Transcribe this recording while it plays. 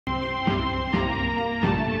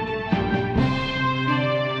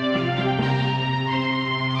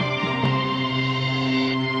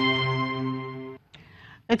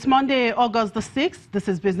It's Monday, August the 6th. This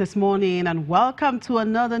is Business Morning, and welcome to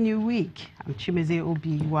another new week. I'm Chimeze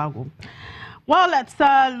Obi-Iwago. Well, let's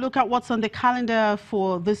look at what's on the calendar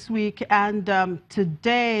for this week. And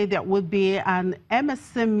today there will be an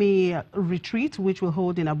MSME retreat, which will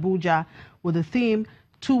hold in Abuja with the theme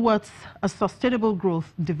towards a sustainable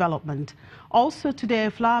growth development. Also today,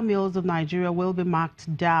 flour mills of Nigeria will be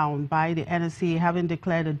marked down by the NSE, having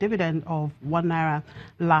declared a dividend of ₦1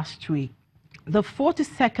 last week. The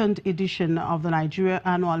 42nd edition of the Nigeria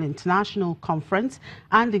Annual International Conference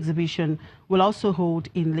and Exhibition will also hold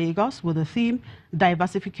in Lagos with the theme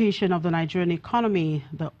Diversification of the Nigerian Economy,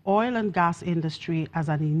 the Oil and Gas Industry as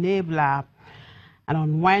an Enabler. And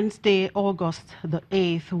on Wednesday, August the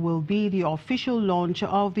 8th, will be the official launch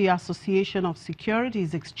of the Association of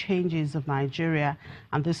Securities Exchanges of Nigeria,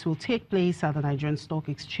 and this will take place at the Nigerian Stock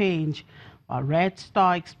Exchange. Red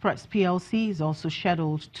Star Express PLC is also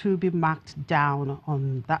scheduled to be marked down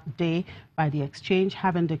on that day by the exchange,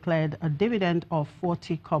 having declared a dividend of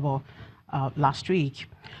 40 kobo last week.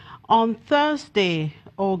 On Thursday,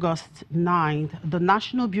 August 9th, the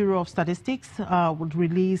National Bureau of Statistics would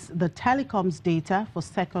release the telecoms data for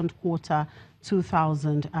second quarter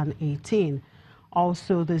 2018.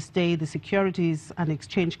 Also this day, the Securities and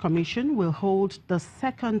Exchange Commission will hold the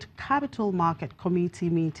second Capital Market Committee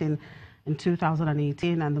meeting in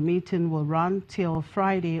 2018, and the meeting will run till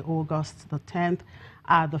Friday, August the 10th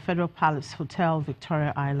at the Federal Palace Hotel,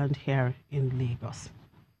 Victoria Island here in Lagos.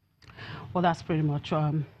 Well, that's pretty much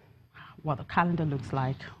what the calendar looks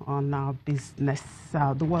like on our business,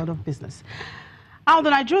 the world of business. Now,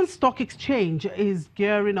 the Nigerian Stock Exchange is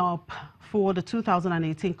gearing up for the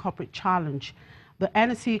 2018 Corporate Challenge. The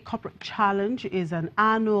NSE Corporate Challenge is an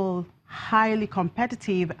annual, highly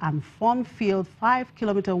competitive and fun-filled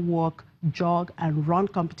 5-kilometer walk, jog and run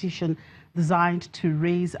competition designed to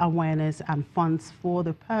raise awareness and funds for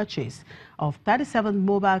the purchase of 37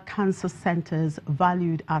 mobile cancer centers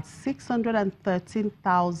valued at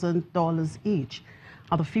 $613,000 each.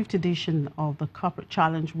 Now, the 5th edition of the Corporate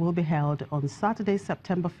Challenge will be held on Saturday,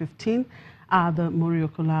 September 15 at the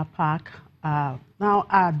Muriokola Park.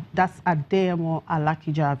 That's at Deyemo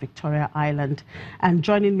Alakija, Victoria Island. And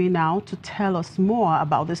joining me now to tell us more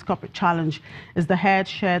about this Corporate Challenge is the Head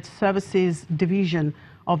Shared Services Division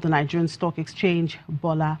of the Nigerian Stock Exchange,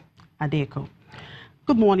 Bola Adeeko.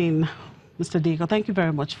 Good morning, Mr. Adeeko. Thank you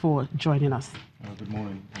very much for joining us. Good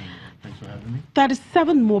morning. Thanks for having me.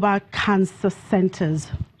 37 mobile cancer centers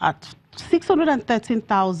at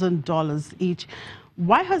 $613,000 each.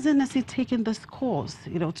 Why has NSE taken this course,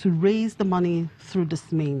 to raise the money through this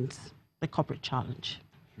means, the Corporate Challenge?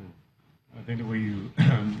 Sure. I think the way you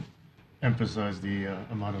emphasize the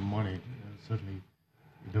amount of money, certainly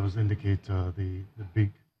it does indicate the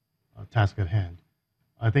big task at hand.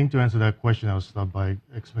 I think to answer that question, I'll start by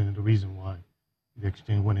explaining the reason why the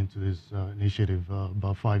exchange went into this initiative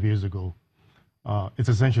about 5 years ago. It's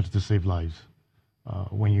essential to save lives.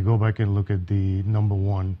 When you go back and look at the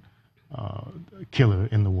 #1 killer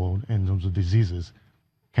in the world in terms of diseases,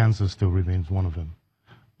 cancer still remains one of them.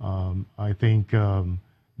 I think the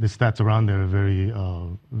stats around there are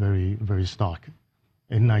very stark.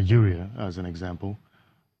 In Nigeria, as an example,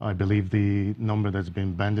 I believe the number that's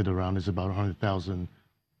been bandied around is about 100,000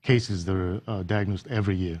 cases that are diagnosed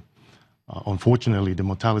every year. Unfortunately, the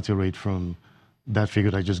mortality rate from that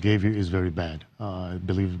figure I just gave you is very bad. I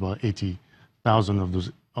believe about 80,000 of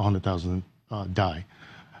those 100,000 die.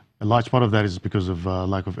 A large part of that is because of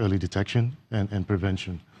lack of early detection and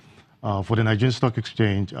prevention. For the Nigerian Stock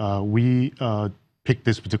Exchange, we picked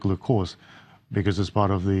this particular course because it's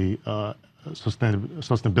part of the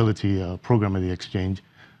sustainability program of the exchange,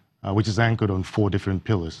 which is anchored on 4 different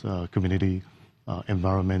pillars: community,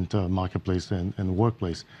 environment, marketplace, and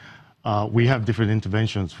workplace. We have different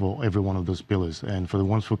interventions for every one of those pillars. And for the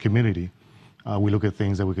ones for community, we look at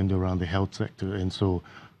things that we can do around the health sector. And so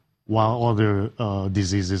while other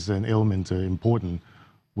diseases and ailments are important,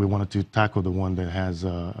 we wanted to tackle the one that has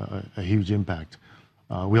a huge impact.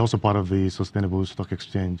 We're also part of the Sustainable Stock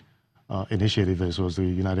Exchange initiative, as well as the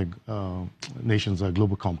United Nations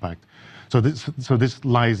Global Compact. So this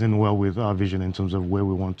lies in well with our vision in terms of where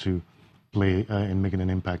we want to play in making an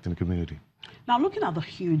impact in the community. Now, looking at the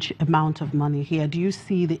huge amount of money here, do you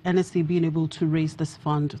see the NSE being able to raise this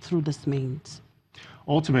fund through this means?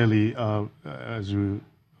 Ultimately, as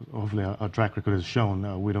hopefully our track record has shown,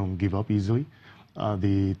 we don't give up easily.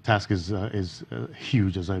 The task is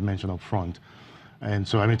huge, as I mentioned up front. And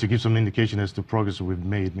so, to give some indication as to progress we've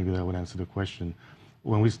made, maybe that would answer the question.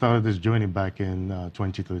 When we started this journey back in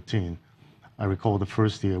 2013, I recall the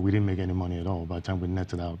first year we didn't make any money at all by the time we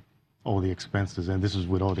netted out all the expenses, and this is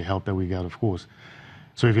with all the help that we got, of course.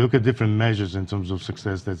 So if you look at different measures in terms of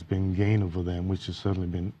success that's been gained over them, which has certainly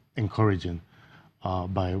been encouraging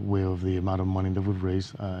by way of the amount of money that we've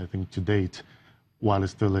raised, I think to date, while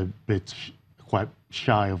it's still a bit quite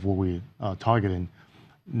shy of what we're targeting,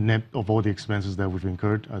 net of all the expenses that we've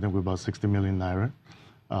incurred, I think we're about 60 million naira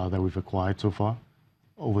that we've acquired so far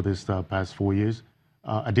over this past 4 years.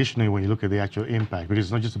 Additionally, when you look at the actual impact, because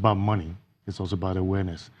it's not just about money, it's also about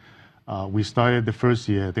awareness. We started the first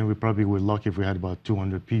year, I think we probably were lucky if we had about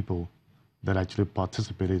 200 people that actually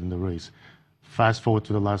participated in the race. Fast forward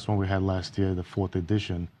to the last one we had last year, the 4th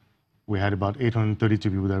edition, we had about 832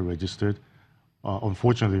 people that registered.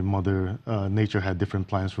 Unfortunately, Mother Nature had different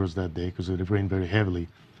plans for us that day because it rained very heavily.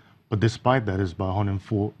 But despite that, it's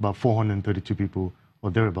about 432 people or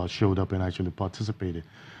thereabouts showed up and actually participated.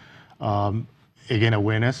 Again,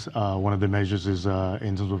 awareness, one of the measures is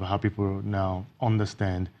in terms of how people now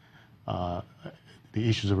understand the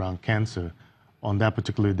issues around cancer. On that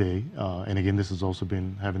particular day, and again, this has also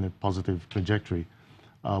been having a positive trajectory,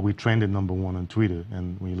 we trended #1 on Twitter.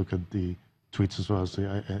 And when you look at the tweets as well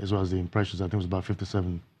as the impressions, I think it was about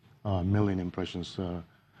 57 million impressions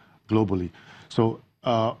globally. So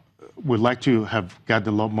we'd like to have gathered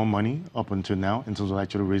a lot more money up until now in terms of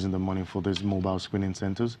actually raising the money for these mobile screening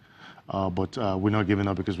centers. But we're not giving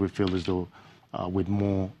up because we feel as though with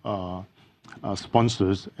more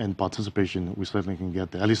sponsors and participation, we certainly can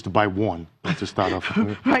get there, at least to buy one to start off.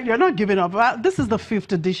 Right, you're not giving up. This is the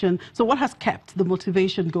 5th edition. So what has kept the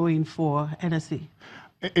motivation going for NSE?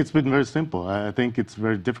 It's been very simple. I think it's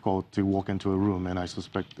very difficult to walk into a room, and I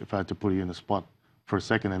suspect if I had to put you in a spot for a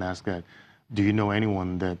second and ask that, do you know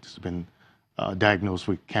anyone that's been diagnosed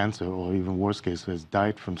with cancer, or even worse case, has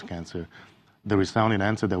died from cancer? The resounding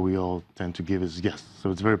answer that we all tend to give is yes.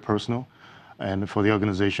 So it's very personal. And for the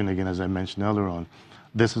organization, again, as I mentioned earlier on,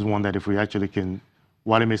 this is one that if we actually can,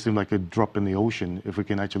 while it may seem like a drop in the ocean, if we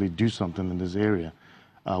can actually do something in this area,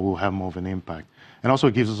 we'll have more of an impact. And also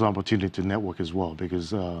it gives us an opportunity to network as well,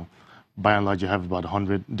 because by and large, you have about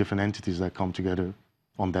 100 different entities that come together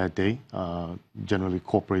on that day, generally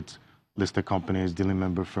corporates, listed companies, dealing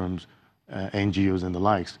member firms, NGOs and the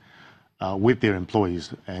likes, with their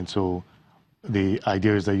employees. And so the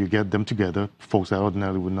idea is that you get them together, folks that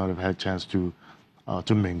ordinarily would not have had a chance to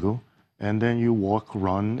mingle, and then you walk,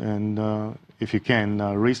 run, and if you can,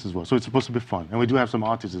 race as well. So it's supposed to be fun. And we do have some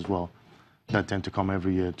artists as well that tend to come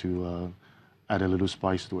every year to add a little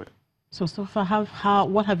spice to it. So far,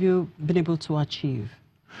 what have you been able to achieve?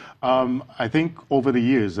 I think over the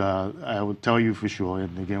years, I would tell you for sure,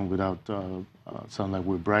 and again, without sounding like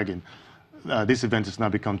we're bragging, this event has now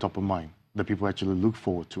become top of mind, that people actually look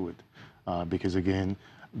forward to it. Because again,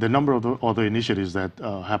 the number of other initiatives that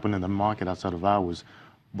happen in the market outside of ours,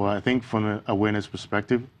 but I think from an awareness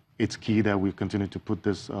perspective, it's key that we continue to put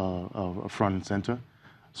this front and center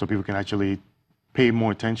so people can actually pay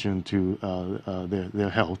more attention to their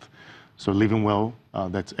health. So living well,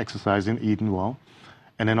 that's exercising, eating well.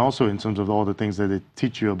 And then also in terms of all the things that they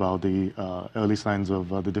teach you about the early signs of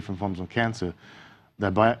the different forms of cancer,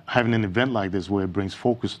 that by having an event like this where it brings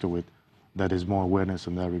focus to it, that is more awareness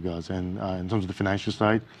in that regards. And in terms of the financial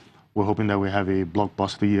side, we're hoping that we have a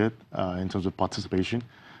blockbuster year in terms of participation.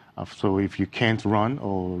 So if you can't run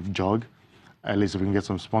or jog, at least if we can get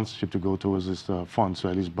some sponsorship to go towards this fund, so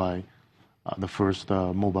at least buy the first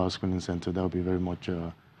mobile screening center, that would be very much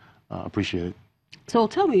appreciated. So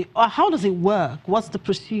tell me, how does it work? What's the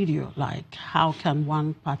procedure like? How can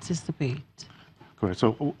one participate? Correct.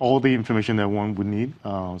 So all the information that one would need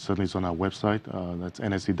certainly is on our website. That's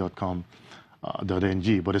nse.com.ng.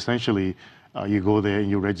 But essentially, you go there and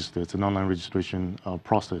you register. It's an online registration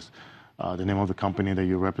process. The name of the company that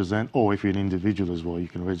you represent, or if you're an individual as well, you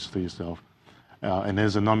can register yourself. And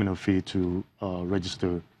there's a nominal fee to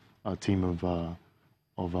register a team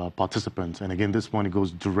of participants. And again, this money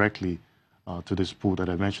goes directly to this pool that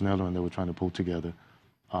I mentioned earlier and that we're trying to pull together.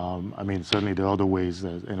 I mean, certainly there are other ways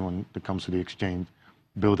that anyone that comes to the exchange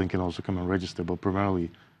building can also come and register, but primarily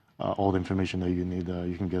all the information that you need,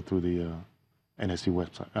 you can get through the NSE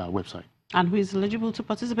website. And who is eligible to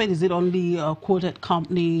participate? Is it only quoted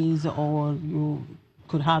companies, or you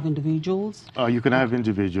could have individuals? You can have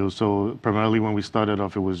individuals. So primarily when we started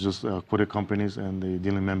off, it was just quoted companies and the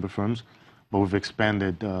dealing member firms, but we've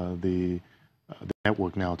expanded the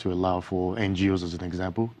network now to allow for NGOs as an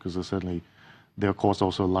example, because certainly their course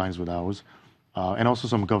also aligns with ours. And also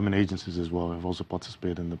some government agencies as well have also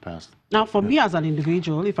participated in the past. Now, for me as an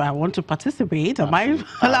individual, if I want to participate, am I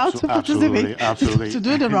allowed to participate? Absolutely. To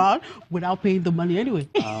do the round without paying the money anyway?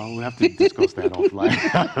 We have to discuss that offline.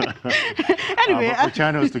 Anyway. For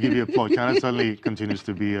China, to give you a plug, China certainly continues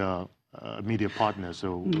to be a media partner,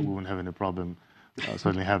 so we won't have any problem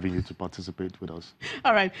certainly having you to participate with us.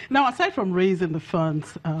 All right. Now, aside from raising the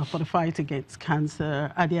funds for the fight against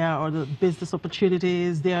cancer, are there other business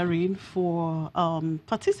opportunities therein for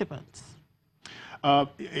participants?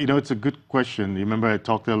 It's a good question. You remember I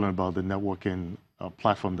talked earlier about the networking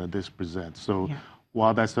platform that this presents. So Yeah.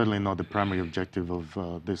 while that's certainly not the primary objective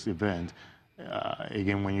of this event,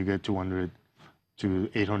 again, when you get 200 to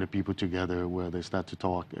 800 people together where they start to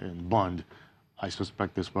talk and bond, I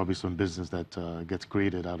suspect there's probably some business that gets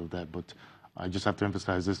created out of that. But I just have to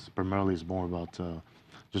emphasize this primarily is more about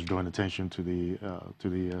just drawing attention to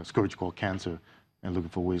the scourge called cancer and looking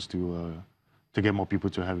for ways to get more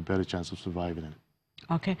people to have a better chance of surviving it.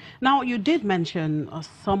 Okay. Now, you did mention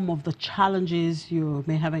some of the challenges you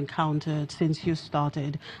may have encountered since you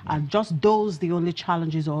started. Are just those the only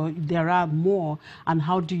challenges, or there are more? And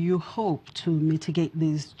how do you hope to mitigate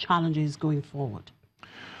these challenges going forward?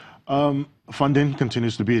 Funding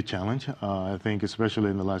continues to be a challenge. I think especially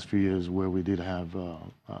in the last few years where we did have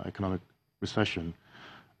economic recession.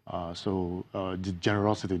 So the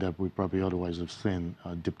generosity that we probably otherwise have seen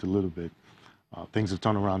dipped a little bit. Things have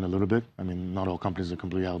turned around a little bit. I mean, not all companies are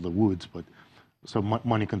completely out of the woods, but so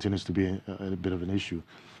money continues to be a bit of an issue.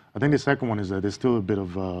 I think the second one is that there's still a bit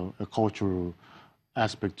of a cultural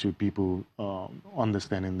aspect to people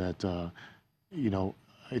understanding that,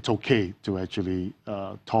 it's okay to actually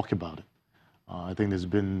talk about it. I think there's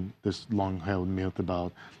been this long-held myth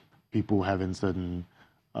about people having certain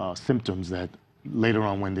symptoms that later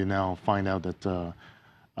on when they now find out that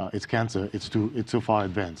it's cancer, it's too far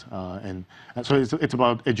advanced, and so it's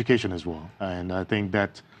about education as well. And I think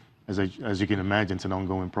that, as you can imagine, it's an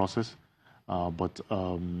ongoing process, but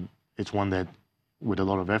it's one that, with a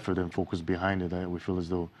lot of effort and focus behind it, we feel as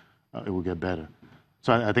though it will get better.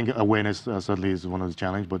 So I think awareness certainly is one of the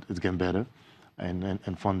challenges, but it's getting better,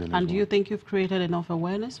 and funding. And do you think you've created enough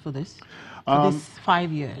awareness for this? For this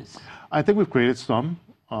 5 years? I think we've created some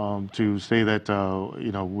to say that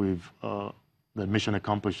we've. That mission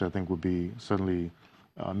accomplished, I think, would be certainly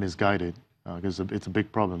misguided because it's a big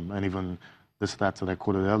problem. And even the stats that I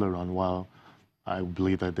quoted earlier on, while I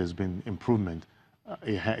believe that there's been improvement,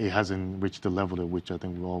 it hasn't reached the level at which I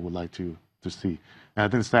think we all would like to see. And I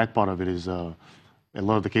think the sad part of it is a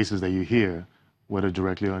lot of the cases that you hear, whether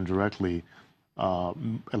directly or indirectly, a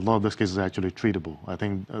lot of those cases are actually treatable. I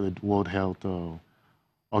think the World Health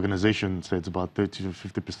Organization says about 30 to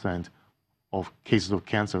 50% of cases of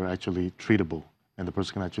cancer are actually treatable, and the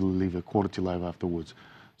person can actually live a quality life afterwards.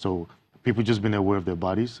 So people just being aware of their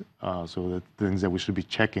bodies, so that things that we should be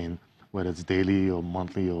checking, whether it's daily or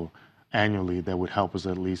monthly or annually, that would help us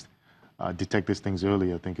at least detect these things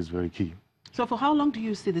early, I think is very key. So for how long do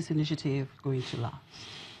you see this initiative going to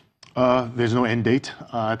last? There's no end date.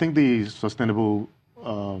 I think the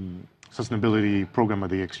sustainability program of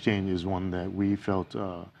the exchange is one that we felt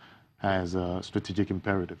has a strategic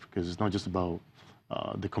imperative, because it's not just about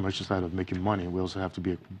the commercial side of making money. We also have to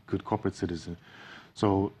be a good corporate citizen.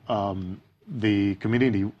 So the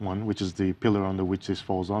community one, which is the pillar under which this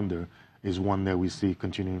falls under, is one that we see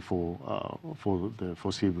continuing for the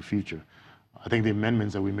foreseeable future. I think the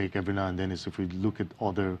amendments that we make every now and then is if we look at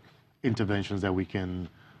other interventions that we can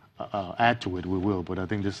add to it, we will. But I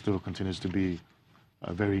think this still continues to be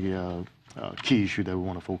a very key issue that we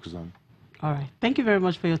want to focus on. All right. Thank you very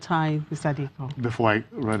much for your time, Mr. Adeeko. Before I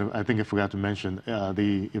run, I think I forgot to mention,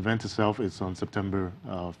 the event itself is on September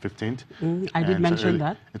 15th. I did mention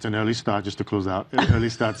that. It's an early start, just to close out. Early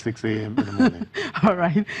start, 6 a.m. in the morning. All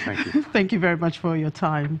right. Thank you. Thank you very much for your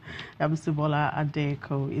time. Mr. Bola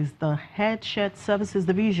Adeeko is the Head Shared Services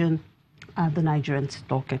Division at the Nigerian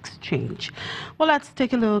Stock Exchange. Well, let's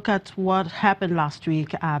take a look at what happened last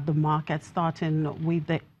week at the market, starting with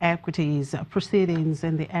the equities. Proceedings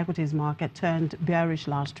in the equities market turned bearish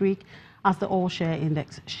last week as the all-share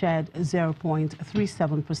index shed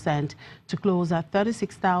 0.37% to close at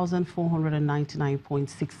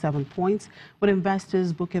 36,499.67 points, with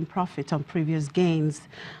investors booking profit on previous gains.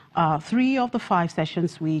 3 of the 5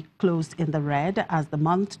 sessions we closed in the red, as the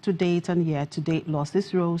month-to-date and year-to-date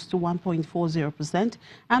losses rose to 1.40%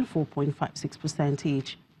 and 4.56%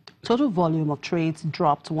 each. Total volume of trades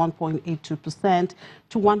dropped 1.82%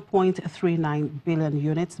 to 1.39 billion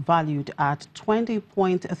units, valued at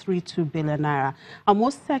 20.32 billion naira. And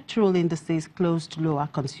most sectoral indices closed lower: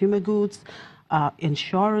 consumer goods,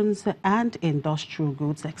 insurance and industrial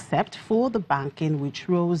goods, except for the banking, which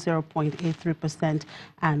rose 0.83%,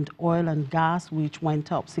 and oil and gas, which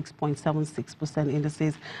went up 6.76%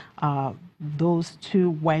 indices. Those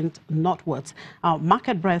two went northwards.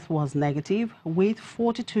 Market breadth was negative, with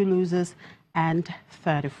 42 losers and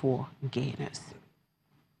 34 gainers.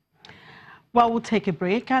 Well, we'll take a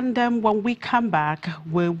break, and when we come back,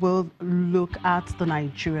 we will look at the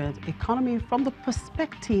Nigerian economy from the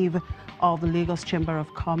perspective of the Lagos Chamber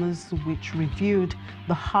of Commerce, which reviewed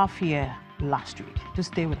the half year last week.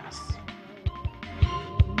 Just stay with us.